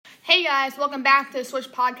Hey guys, welcome back to the Swish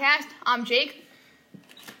podcast. I'm Jake.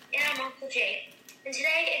 And I'm also Jake. And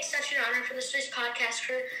today it's such an honor for the Swish podcast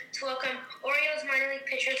crew to welcome Orioles minor league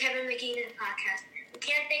pitcher Kevin Magee to the podcast. We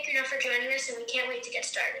can't thank you enough for joining us, and we can't wait to get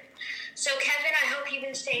started. So Kevin, I hope you've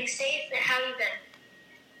been staying safe. And how have you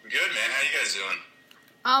been? Good, man. How you guys doing?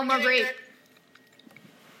 We're great.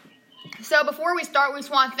 So before we start, we just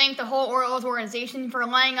want to thank the whole Orioles organization for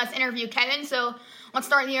letting us interview Kevin. So let's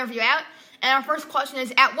start the interview out. And our first question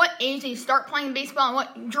is, at what age did you start playing baseball, and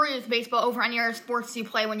what drew you to baseball over any other sports you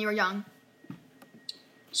play when you were young?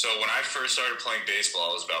 So when I first started playing baseball,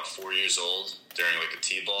 I was about 4 years old during like the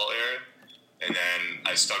T-ball era. And then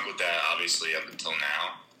I stuck with that, obviously, up until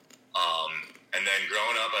now. And then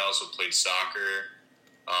growing up, I also played soccer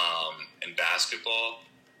and basketball.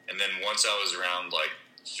 And then once I was around like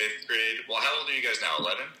 5th grade, well, how old are you guys now,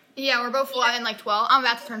 11? Yeah, we're both 11, like 12. I'm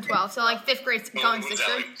about to turn 12, so like 5th grade going 6th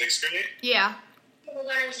grade. Like 6th grade? Yeah.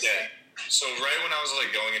 Yeah. So right when I was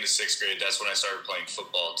like going into 6th grade, that's when I started playing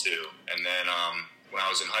football too. And then when I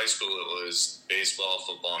was in high school, it was baseball,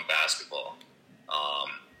 football, and basketball.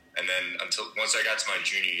 And then once I got to my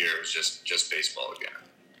junior year, it was just baseball again.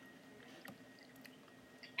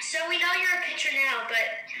 So we know you're a pitcher now, but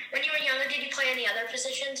when you were younger, did you play any other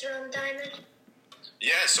positions around the diamond?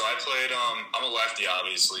 Yeah, so I played, I'm a lefty,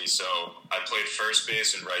 obviously, so I played first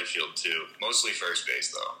base and right field, too. Mostly first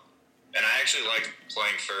base, though. And I actually liked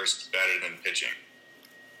playing first better than pitching.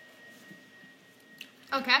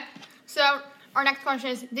 Okay. So our next question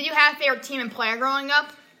is, did you have a favorite team and player growing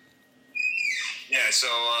up? Yeah, so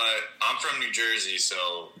I'm from New Jersey,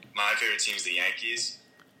 so my favorite team is the Yankees.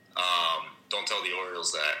 Don't tell the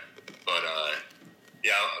Orioles that. But,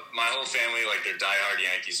 yeah, my whole family, like, they're diehard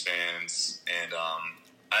Yankees fans, and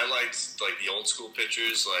I liked, like, the old school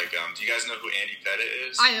pitchers. Like, do you guys know who Andy Pettit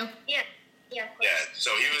is? I do. Yeah. Yeah, of course. Yeah, so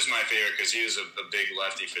he was my favorite because he was a big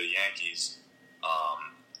lefty for the Yankees.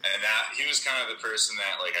 And he was kind of the person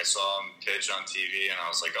that, like, I saw him pitch on TV, and I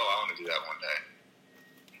was like, oh, I want to do that one day.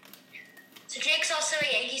 So Jake's also a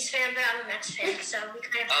Yankees fan, but I'm a Mets fan, so we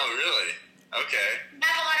kind of... Oh, really? Okay. We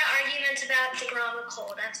have a lot of arguments about DeGrom and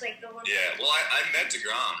Cole. That's like the one. Yeah, well, I met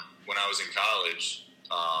DeGrom when I was in college.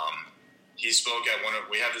 He spoke at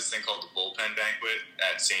we have this thing called the Bullpen Banquet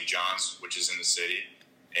at St. John's, which is in the city,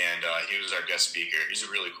 and he was our guest speaker. He's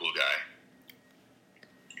a really cool guy.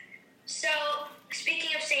 So,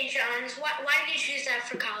 speaking of St. John's, why did you choose that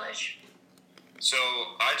for college? So,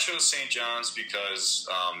 I chose St. John's because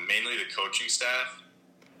mainly the coaching staff.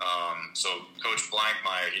 So Coach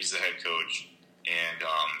Blankmeyer, he's the head coach, and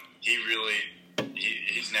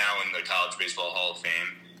he's now in the College Baseball Hall of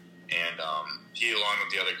Fame, and he, along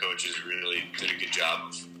with the other coaches, really did a good job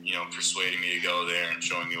of, persuading me to go there and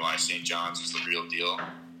showing me why St. John's is the real deal.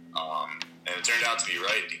 And it turned out to be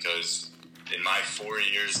right, because in my 4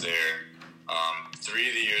 years there, 3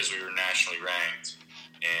 of the years we were nationally ranked,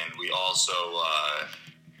 and we also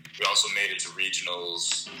made it to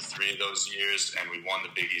regionals 3 of those years, and we won the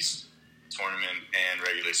Big East tournament and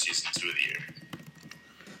regular season 2 of the year.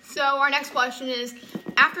 So our next question is,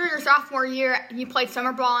 after your sophomore year, you played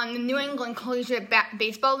summer ball in the New England Collegiate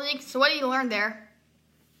Baseball League. So what did you learn there?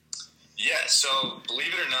 Yeah, so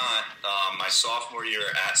believe it or not, my sophomore year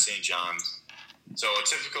at St. John's, so a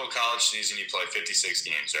typical college season, you play 56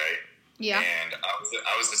 games, right? Yeah. And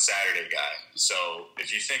I was the Saturday guy. So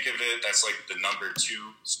if you think of it, that's like the number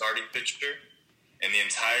 2 starting pitcher. In the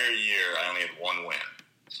entire year, I only had 1 win.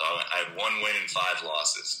 So I had 1 win and 5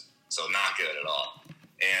 losses. So not good at all.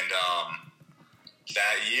 And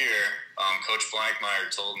that year, Coach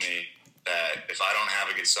Blankmeyer told me that if I don't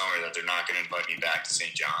have a good summer, that they're not going to invite me back to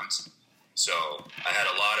St. John's. So I had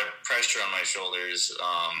a lot of pressure on my shoulders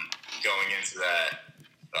going into that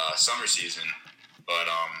summer season. But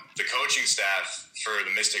the coaching staff for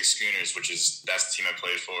the Mystic Schooners, that's the team I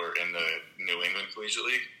played for in the New England Collegiate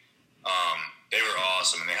League, they were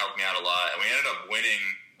awesome, and they helped me out a lot. And we ended up winning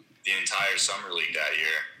the entire summer league that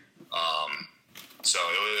year. So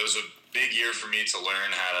it was a big year for me to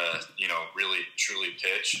learn how to, really truly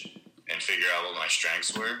pitch and figure out what my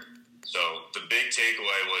strengths were. So the big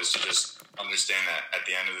takeaway was to just understand that at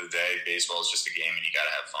the end of the day, baseball is just a game, and you got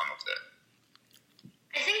to have fun with it.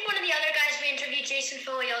 I think one of the other guys we interviewed, Jason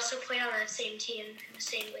Foley, also played on that same team in the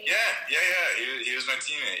same league. Yeah. He was my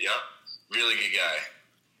teammate. Yep, really good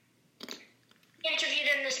guy. Interviewed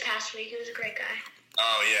him this past week. He was a great guy.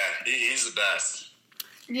 Oh, yeah. He's the best.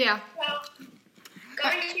 Yeah. Well,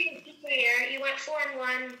 going into your senior year, you went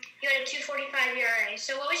 4-1. You had a 2.45 ERA.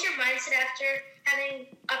 So what was your mindset after having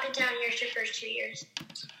up and down years your first 2 years?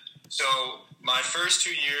 So my first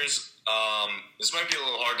 2 years, this might be a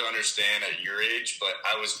little hard to understand at your age, but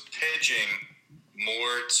I was pitching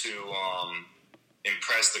more to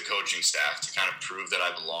impress the coaching staff, to kind of prove that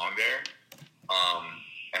I belong there.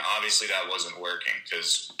 And obviously that wasn't working,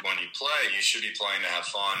 because when you play, you should be playing to have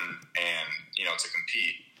fun and, to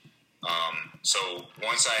compete. So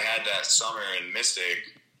once I had that summer in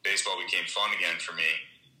Mystic, baseball became fun again for me.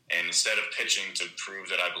 And instead of pitching to prove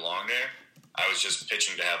that I belong there, I was just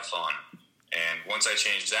pitching to have fun. And once I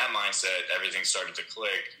changed that mindset, everything started to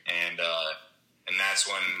click. And that's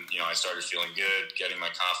when, I started feeling good, getting my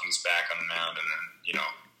confidence back on the mound. And then,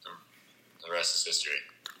 the rest is history.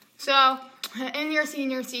 So, in your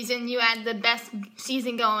senior season, you had the best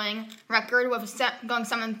season-going record with going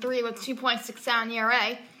 7-3 with 2.67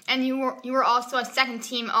 ERA, and you were also a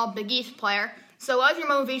second-team All-Big East player. So, what was your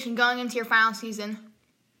motivation going into your final season?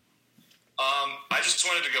 I just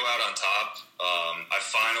wanted to go out on top. I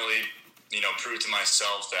finally, proved to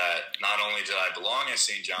myself that not only did I belong at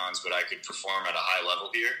St. John's, but I could perform at a high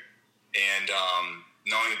level here. And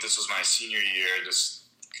knowing that this was my senior year, it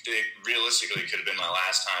realistically could have been my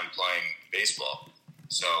last time playing baseball.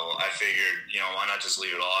 So I figured, why not just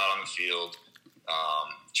leave it all out on the field,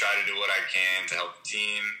 try to do what I can to help the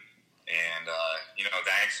team. And,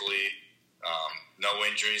 thankfully, no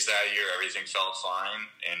injuries that year. Everything felt fine,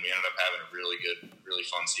 and we ended up having a really good, really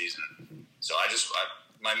fun season. So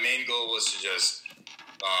my main goal was to just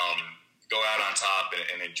go out on top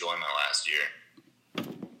and enjoy my last year.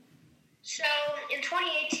 So, in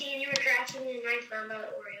 2018, you were drafted in the 9th round by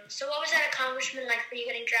the Orioles. So, what was that accomplishment like for you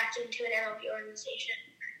getting drafted into an MLB organization?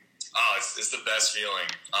 Oh, it's the best feeling.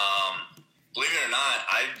 Believe it or not,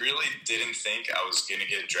 I really didn't think I was going to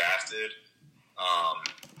get drafted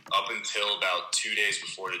up until about 2 days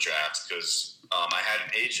before the draft, because I had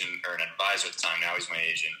an agent, or an advisor at the time. Now he's my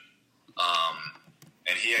agent.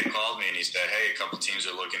 And he had called me and he said, hey, a couple teams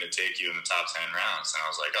are looking to take you in the top 10 rounds. And I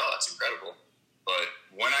was like, oh, that's incredible. But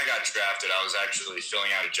when I got drafted, I was actually filling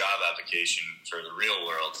out a job application for the real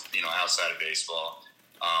world, outside of baseball.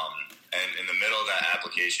 And in the middle of that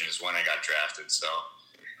application is when I got drafted. So,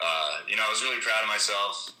 I was really proud of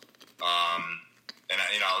myself. And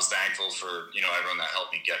I was thankful for, everyone that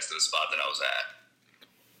helped me get to the spot that I was at.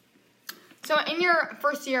 So in your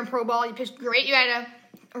first year in pro ball, you pitched great. You had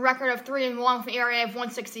a record of 3-1 with an ERA of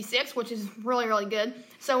 1.66, which is really, really good.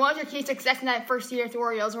 So what was your key success in that first year at the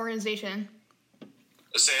Orioles organization?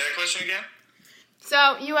 Say that question again?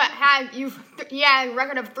 So you had a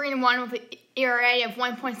record of 3-1 with an ERA of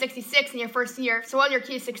 1.66 in your first year. So what was your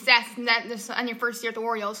key success in your first year at the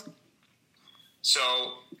Orioles? So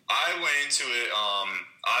I went into it,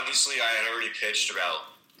 obviously I had already pitched about,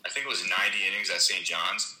 I think it was 90 innings at St.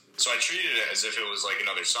 John's. So I treated it as if it was like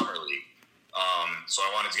another summer league. So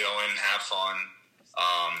I wanted to go in, have fun,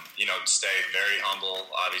 stay very humble.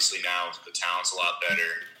 Obviously now the talent's a lot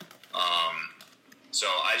better. So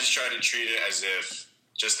I just tried to treat it as if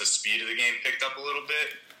just the speed of the game picked up a little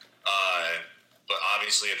bit. But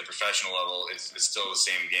obviously at the professional level, it's still the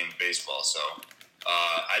same game of baseball. So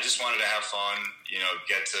I just wanted to have fun,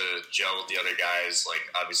 get to gel with the other guys, like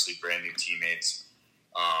obviously brand new teammates.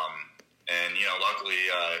 And luckily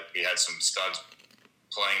we had some studs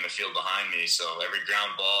playing in the field behind me. So every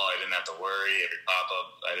ground ball, I didn't have to worry. Every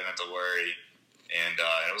pop-up, I didn't have to worry. And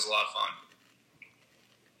it was a lot of fun.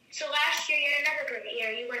 So last year, you had another great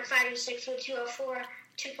year. You went 5-6 with 2.04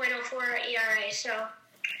 ERA. So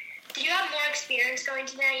did you have more experience going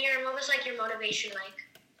to that year? And what was, your motivation like?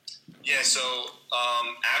 Yeah, so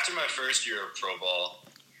after my first year of pro ball,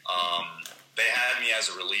 they had me as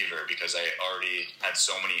a reliever because I already had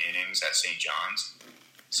so many innings at St. John's.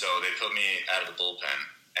 So they put me out of the bullpen.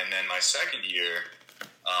 And then my second year,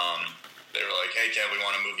 they were like, hey, Kev, we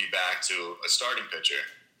want to move you back to a starting pitcher.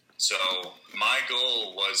 So my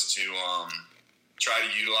goal was to try to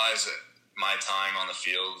utilize my time on the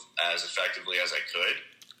field as effectively as I could.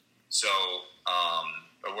 So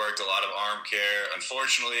I worked a lot of arm care.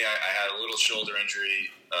 Unfortunately, I had a little shoulder injury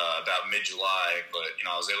about mid-July, but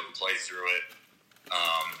I was able to play through it.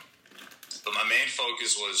 But my main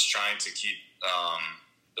focus was trying to keep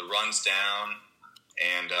the runs down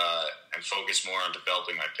and focus more on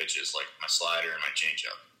developing my pitches, like my slider and my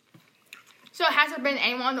changeup. So has there been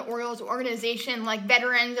anyone in the Orioles organization,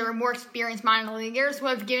 veterans or more experienced minor leaguers, who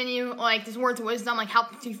have given you, these words of wisdom,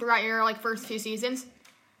 helped you throughout your, first few seasons?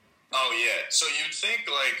 Oh, yeah. So you'd think,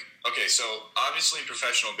 okay, so obviously in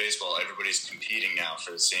professional baseball, everybody's competing now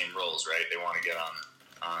for the same roles, right? They want to get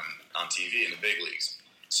on TV in the big leagues.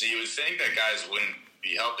 So you would think that guys wouldn't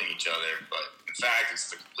be helping each other, but in fact, it's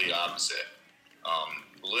the complete opposite.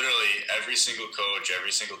 Literally, every single coach,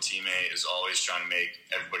 every single teammate is always trying to make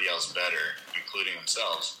everybody else better, including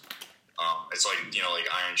themselves. It's like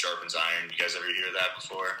iron sharpens iron. You guys ever hear that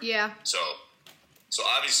before? Yeah. So So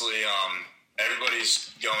obviously,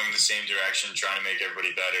 everybody's going the same direction, trying to make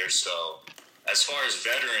everybody better. So as far as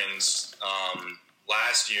veterans,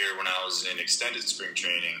 last year when I was in extended spring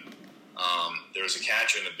training, there was a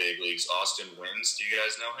catcher in the big leagues, Austin Wins. Do you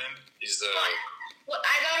guys know him? He's the... Well,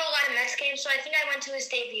 I go to a lot of Mets games, so I think I went to his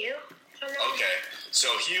debut. Okay, so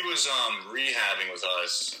he was rehabbing with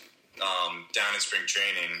us down in spring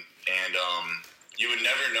training, and you would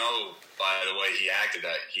never know by the way he acted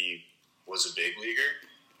that he was a big leaguer,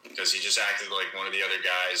 because he just acted like one of the other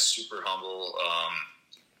guys, super humble,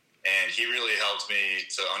 and he really helped me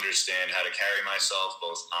to understand how to carry myself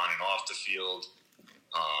both on and off the field,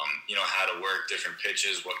 how to work different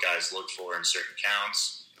pitches, what guys look for in certain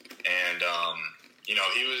counts, and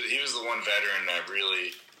he was the one veteran that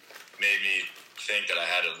really made me think that I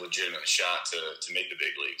had a legitimate shot to make the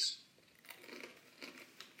big leagues.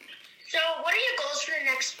 So what are your goals for the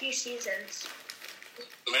next few seasons?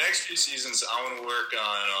 For the next few seasons, I want to work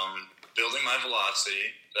on building my velocity.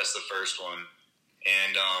 That's the first one.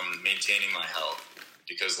 And maintaining my health.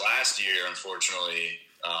 Because last year, unfortunately,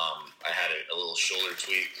 I had a little shoulder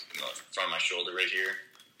tweak in the front of my shoulder right here,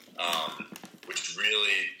 which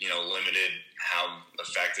really, limited how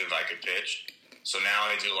effective I could pitch. So now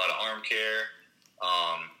I do a lot of arm care.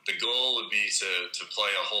 The goal would be to play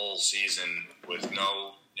a whole season with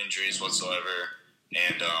no injuries whatsoever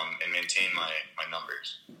and maintain my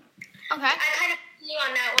numbers. Okay. I kind of feel you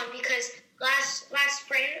on that one because last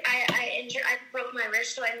spring I broke my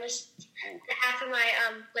wrist, so I missed half of my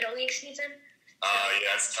Little League season.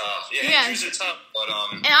 Yeah, it's tough. Yeah, injuries are tough, but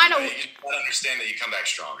and I know you gotta understand that you come back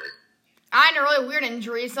stronger. I had a really weird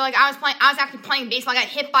injury. So I was actually playing baseball. I got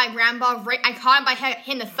hit by a ground ball. I caught it by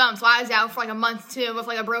hitting the thumb. So I was out for a month too with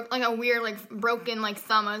a weird broken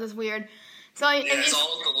thumb. It was weird. So it's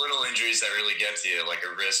all the little injuries that really get to you, like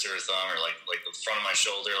a wrist or a thumb, or like the front of my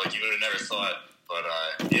shoulder. Like you would have never thought. But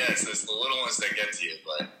it's the little ones that get to you.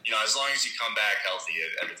 But as long as you come back healthy,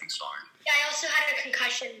 everything's fine. Yeah, I also had a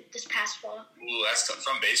concussion this past fall. Ooh, that's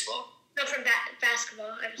from baseball? No, from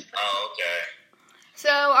basketball. I was playing. Oh, okay. So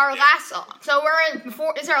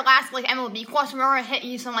this is our last MLB question. We're gonna hit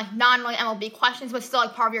you some non MLB questions, but still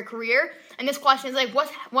part of your career. And this question is what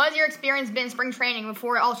has your experience been in spring training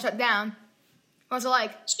before it all shut down? What was it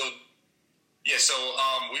like? So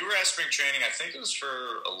we were at spring training. I think it was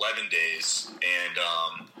for 11 days, and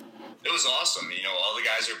it was awesome. All the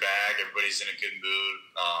guys are back. Everybody's in a good mood.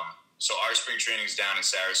 So our spring training's down in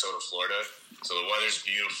Sarasota, Florida. So the weather's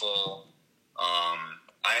beautiful.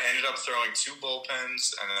 I ended up throwing 2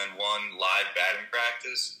 bullpens and then 1 live batting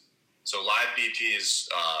practice. So live BP is,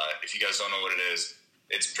 if you guys don't know what it is,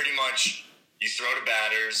 it's pretty much you throw to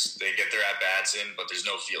batters, they get their at-bats in, but there's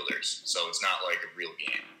no fielders. So it's not like a real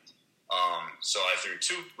game. So I threw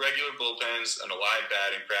 2 regular bullpens and a live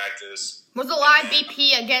batting practice. Was the live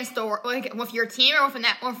BP against with your team or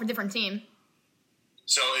with a different team?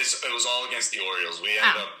 So it was all against the Orioles.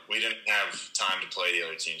 We didn't have time to play the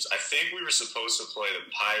other teams. I think we were supposed to play the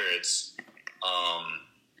Pirates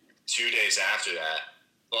 2 days after that,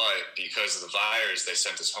 but because of the virus, they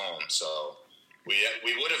sent us home. So we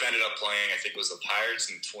would have ended up playing, I think it was the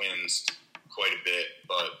Pirates and Twins quite a bit,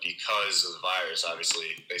 but because of the virus,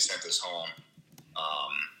 obviously, they sent us home.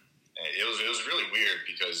 It was really weird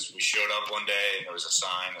because we showed up one day and there was a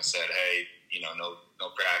sign that said, hey, no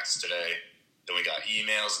practice today. Then we got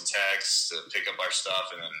emails and texts to pick up our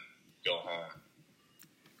stuff and then go home.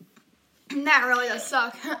 That really does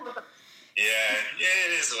suck. Yeah,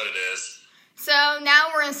 it is what it is. So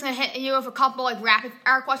now we're just gonna hit you with a couple rapid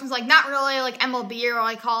fire questions, not really MLB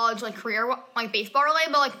or college career baseball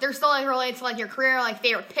related, but they're still related to your career,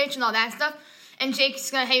 favorite pitch and all that stuff. And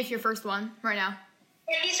Jake's gonna hit you with your first one right now.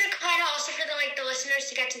 And these are kind of also for the listeners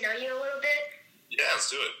to get to know you a little bit. Yeah,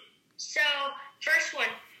 let's do it. So first one.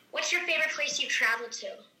 What's your favorite place you've traveled to?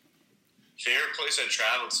 Favorite place I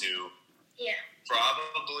traveled to? Yeah.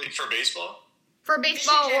 Probably for baseball? For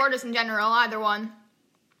baseball or just in general, either one.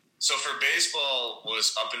 So for baseball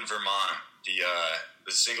was up in Vermont,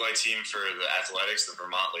 the single-A team for the athletics, the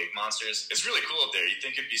Vermont Lake Monsters. It's really cool up there. You'd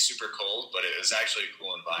think it'd be super cold, but it was actually a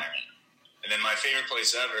cool environment. And then my favorite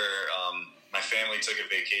place ever, my family took a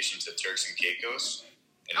vacation to Turks and Caicos.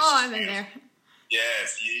 I've been there. Yeah,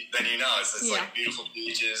 then it's beautiful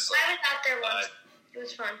beaches. I was out there once. It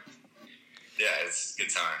was fun. Yeah, it's a good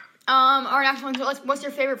time. Our next one. What's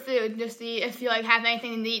your favorite food? Just if you have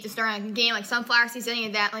anything to eat just during a game, sunflower seeds, any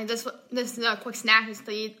of that. This is a quick snack just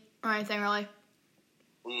to eat or anything really.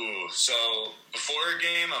 Ooh, so before a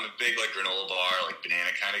game, I'm a big granola bar,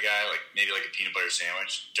 banana kind of guy, maybe a peanut butter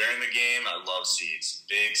sandwich. During the game, I love seeds.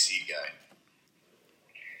 Big seed guy.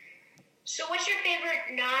 So what's your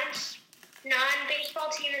favorite non-baseball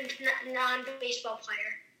team and non-baseball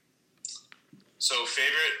player. So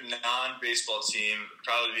favorite non-baseball team would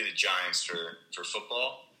probably be the Giants for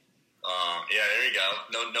football. Yeah, there you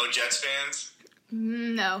go. No Jets fans?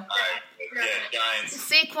 No. All right. Yeah,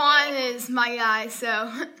 Giants. Saquon is my guy, so.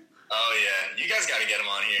 Oh, yeah. You guys got to get him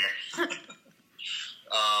on here.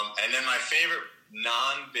 And then my favorite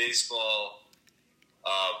non-baseball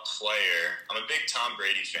player, I'm a big Tom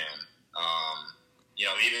Brady fan.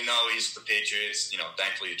 Even though he's the Patriots,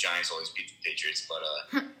 thankfully the Giants always beat the Patriots, but,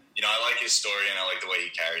 I like his story and I like the way he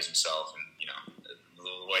carries himself and,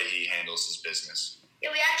 the way he handles his business. Yeah,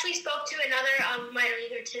 we actually spoke to another minor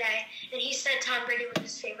leaguer today, and he said Tom Brady was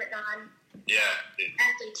his favorite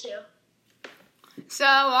athlete too. So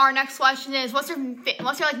our next question is, what's your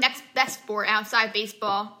next best sport outside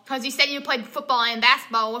baseball? Because you said you played football and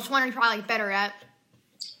basketball. Which one are you probably better at?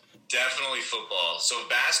 Definitely football. So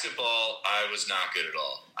basketball, I was not good at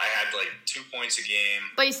all. I had 2 points a game.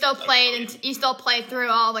 But you still played, and you still played through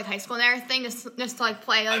all high school and everything, just to play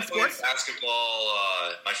sports. I played basketball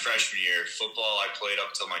my freshman year. Football, I played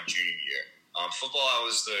up till my junior year. Football, I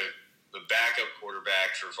was the backup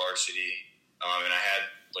quarterback for varsity, and I had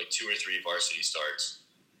 2 or 3 varsity starts.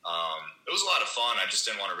 It was a lot of fun. I just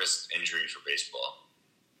didn't want to risk injury for baseball.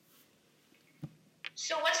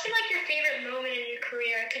 So what's been your favorite moment in your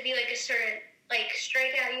career? It could be a certain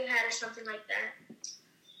strikeout you had or something like that.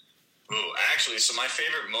 Ooh, actually, so my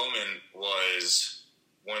favorite moment was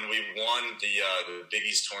when we won the Big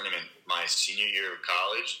East tournament my senior year of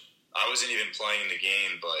college. I wasn't even playing the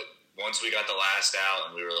game, but once we got the last out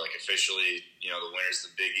and we were officially, the winners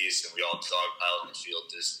of the Big East and we all dogpiled in the field,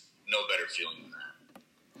 there's no better feeling than that.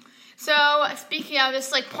 So speaking of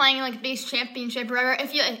just playing Big East championship or whatever,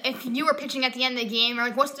 if you were pitching at the end of the game, or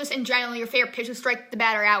what's just in general your favorite pitch to strike the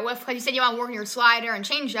batter out with? Because you said you want to work on your slider and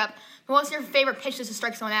changeup, but what's your favorite pitch to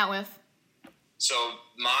strike someone out with? So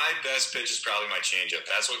my best pitch is probably my changeup.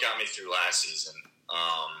 That's what got me through last season.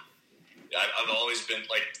 I've always been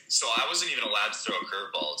so I wasn't even allowed to throw a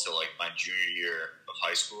curveball until my junior year of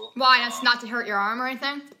high school. Why? That's not to hurt your arm or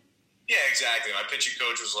anything? Yeah, exactly. My pitching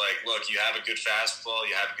coach was like, look, you have a good fastball,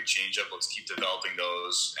 you have a good changeup, let's keep developing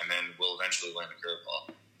those, and then we'll eventually learn the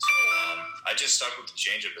curveball. So I just stuck with the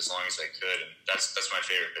changeup as long as I could, and that's my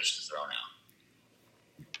favorite pitch to throw now.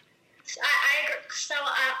 So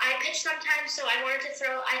I pitch sometimes, so I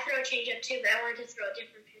throw a changeup too, but I wanted to throw a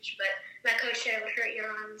different pitch, but my coach said it would hurt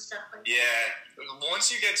your arm and stuff like that. Yeah,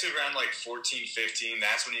 once you get to around 14, 15,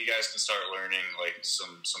 that's when you guys can start learning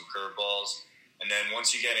some curveballs. And then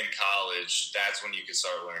once you get in college, that's when you can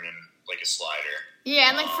start learning a slider. Yeah,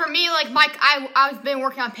 and for me, Mike, I've been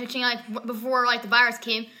working on pitching before the virus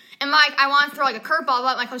came, and I want to throw a curveball,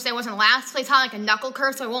 but my coach said it wasn't allowed. So he taught a knuckle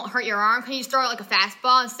curve, so it won't hurt your arm. Can you just throw it a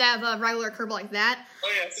fastball instead of a regular curveball like that? Oh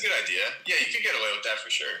yeah, that's a good idea. Yeah, you could get away with that for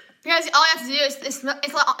sure. Because all you have to do is it's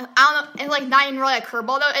I don't know, it's not even really a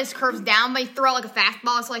curveball though. It curves down, but you throw a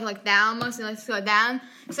fastball, so down almost, and go down.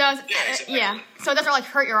 So exactly. So it doesn't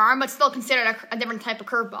hurt your arm, but still considered a different type of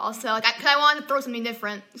curveball. So because I wanted to throw something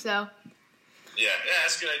different. So yeah,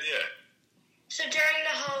 that's a good idea. So during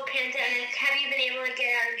the whole pandemic, have you been able to get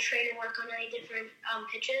out and train and work on any different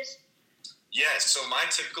pitches? Yeah. So my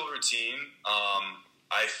typical routine,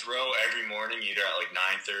 I throw every morning either at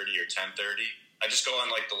 9:30 or 10:30. I just go on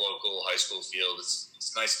the local high school field.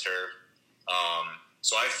 It's nice turf.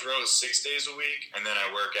 So I throw 6 days a week, and then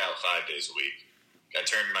I work out 5 days a week. I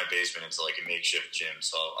turned my basement into a makeshift gym,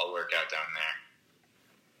 so I'll work out down there.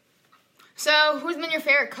 So who's been your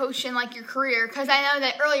favorite coach in your career? Because I know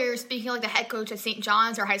that earlier you were speaking the head coach at St.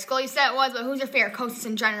 John's or high school. You said it was, but who's your favorite coaches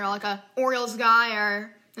in general? A Orioles guy,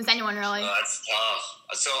 or is anyone really? That's tough.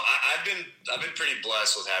 So I've been pretty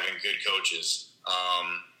blessed with having good coaches,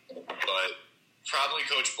 but probably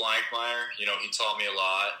Coach Blankmeyer. He taught me a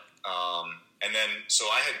lot. And then so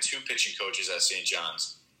I had 2 pitching coaches at St.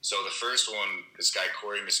 John's. So the first one, this guy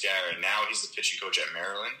Corey Mascara, now he's the pitching coach at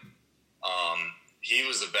Maryland. He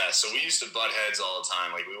was the best. So we used to butt heads all the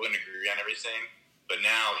time. We wouldn't agree on everything. But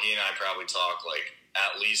now he and I probably talk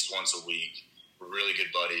at least once a week. We're really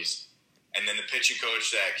good buddies. And then the pitching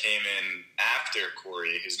coach that came in after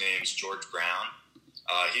Corey, his name's George Brown.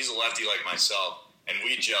 He's a lefty like myself, and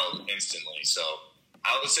we gelled instantly. So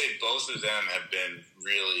I would say both of them have been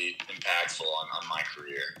really impactful on my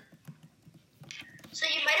career. So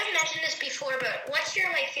you might have mentioned this before, but what's your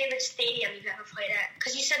favorite stadium you've ever played at?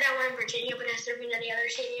 Because you said that one in Virginia, but has there been any other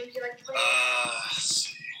stadiums you like to play at?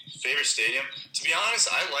 Favorite stadium? To be honest,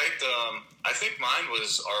 I liked. I think mine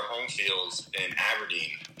was our home field in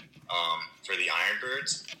Aberdeen for the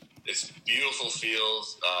Ironbirds. It's a beautiful field.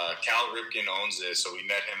 Cal Ripken owns it, so we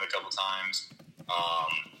met him a couple times.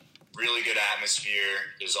 really good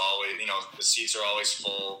atmosphere. There's always, the seats are always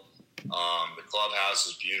full. The clubhouse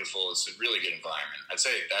is beautiful. It's a really good environment. I'd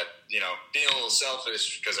say that, being a little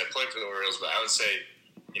selfish because I play for the Orioles, but I would say,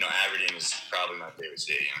 Aberdeen is probably my favorite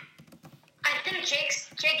stadium. I think Jake,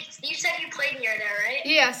 you said you played near there, right?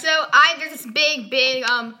 Yeah, so there's this big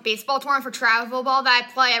baseball tournament for travel ball that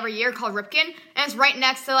I play every year called Ripken, and it's right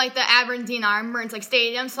next to like the Aberdeen Armor. It's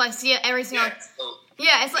stadium, so I see it every single.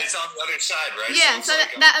 Yeah, it's on the other side, right? Yeah, so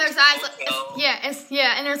like that other side,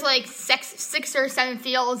 and there's like six or seven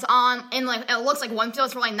fields and like it looks like one field.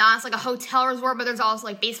 It's really not. It's like a hotel resort, but there's also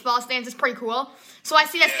like baseball stands. It's pretty cool. So I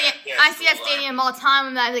see that stadium all the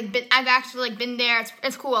time, and I've actually been there.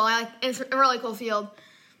 It's cool. It's a really cool field.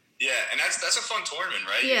 Yeah, and that's a fun tournament,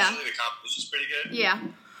 right? Yeah. Usually the competition's pretty good. Yeah.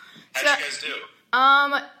 How'd you guys do?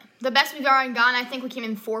 The best we've already gotten, I think we came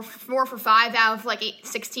in 4 for 5 out of like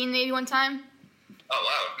 16 maybe one time.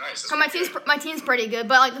 Oh wow, nice. So my team's pretty good,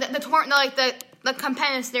 but like the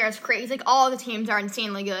competitiveness there is crazy. Like all the teams are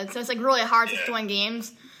insanely good, so it's like really hard to win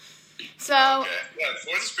games. So okay. Yeah,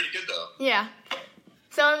 4th is pretty good though. Yeah.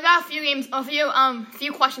 So we've got a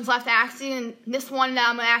few questions left to ask you, and this one that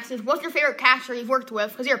I'm gonna ask is, what's your favorite catcher you've worked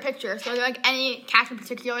with? Because you're a pitcher, so is there like any catcher in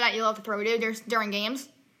particular that you love to throw to during games?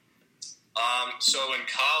 So in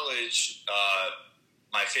college,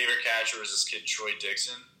 my favorite catcher was this kid Troy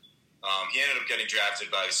Dixon. He ended up getting drafted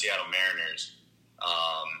by the Seattle Mariners.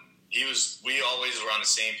 We always were on the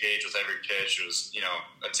same page with every pitch. It was,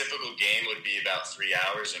 a typical game would be about 3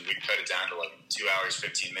 hours, and we'd cut it down to like 2 hours,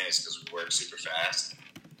 15 minutes because we worked super fast.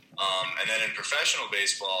 And then in professional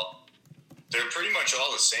baseball, they're pretty much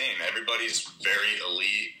all the same. Everybody's very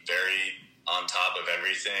elite, very on top of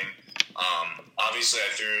everything. Obviously,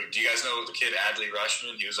 do you guys know the kid Adley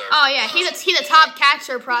Rushman? He was our. Oh yeah, he's a top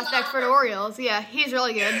catcher prospect for the Orioles. Yeah, he's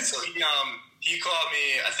really good. Yeah, so he called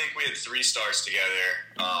me. I think we had 3 starts together.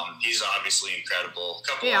 He's obviously incredible. A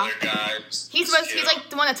couple other guys. He's like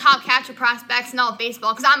one of the top catcher prospects in all of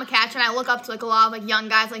baseball. Because I'm a catcher and I look up to like a lot of like young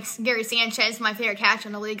guys. Like Gary Sanchez, my favorite catcher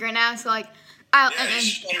in the league right now. So like, you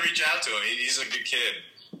should try to reach out to him. He's a good kid.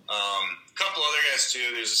 A couple other guys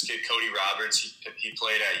too. There's this kid Cody Roberts. He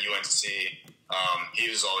played at UNC. He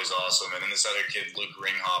was always awesome. And then this other kid Luke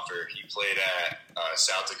Ringhofer. He played at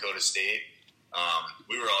South Dakota State.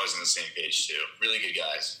 We were always on the same page too. Really good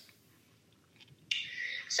guys.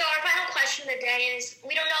 So our final question of the day is,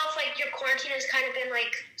 we don't know if like your quarantine has kind of been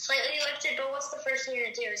like slightly lifted, but what's the first thing you're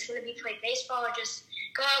gonna do? Is it gonna be play baseball or just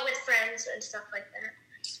go out with friends and stuff like that?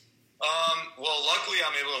 Well, luckily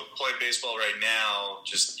I'm able to play baseball right now,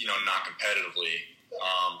 just, not competitively.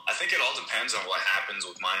 I think it all depends on what happens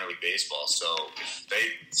with minor league baseball. So if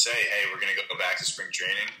they say, hey, we're going to go back to spring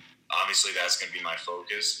training, obviously that's going to be my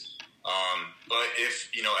focus. But if,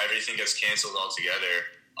 everything gets canceled altogether,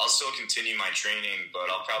 I'll still continue my training, but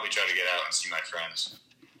I'll probably try to get out and see my friends.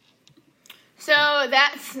 So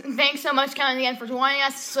thanks so much, Kevin, again for joining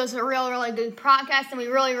us. This was a really good podcast, and we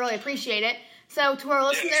really appreciate it. So to our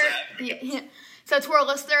listeners,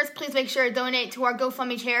 please make sure to donate to our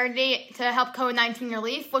GoFundMe charity to help COVID-19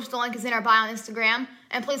 relief, which the link is in our bio on Instagram.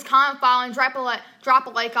 And please comment, follow, and drop a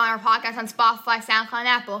like on our podcast on Spotify, SoundCloud, and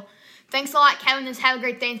Apple. Thanks a lot, Kevin, and have a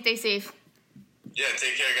great day and stay safe. Yeah,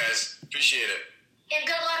 take care, guys. Appreciate it. And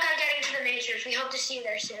good luck on getting to the majors. We hope to see you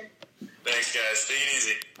there soon. Thanks, guys. Take it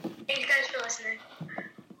easy. Thank you guys for listening.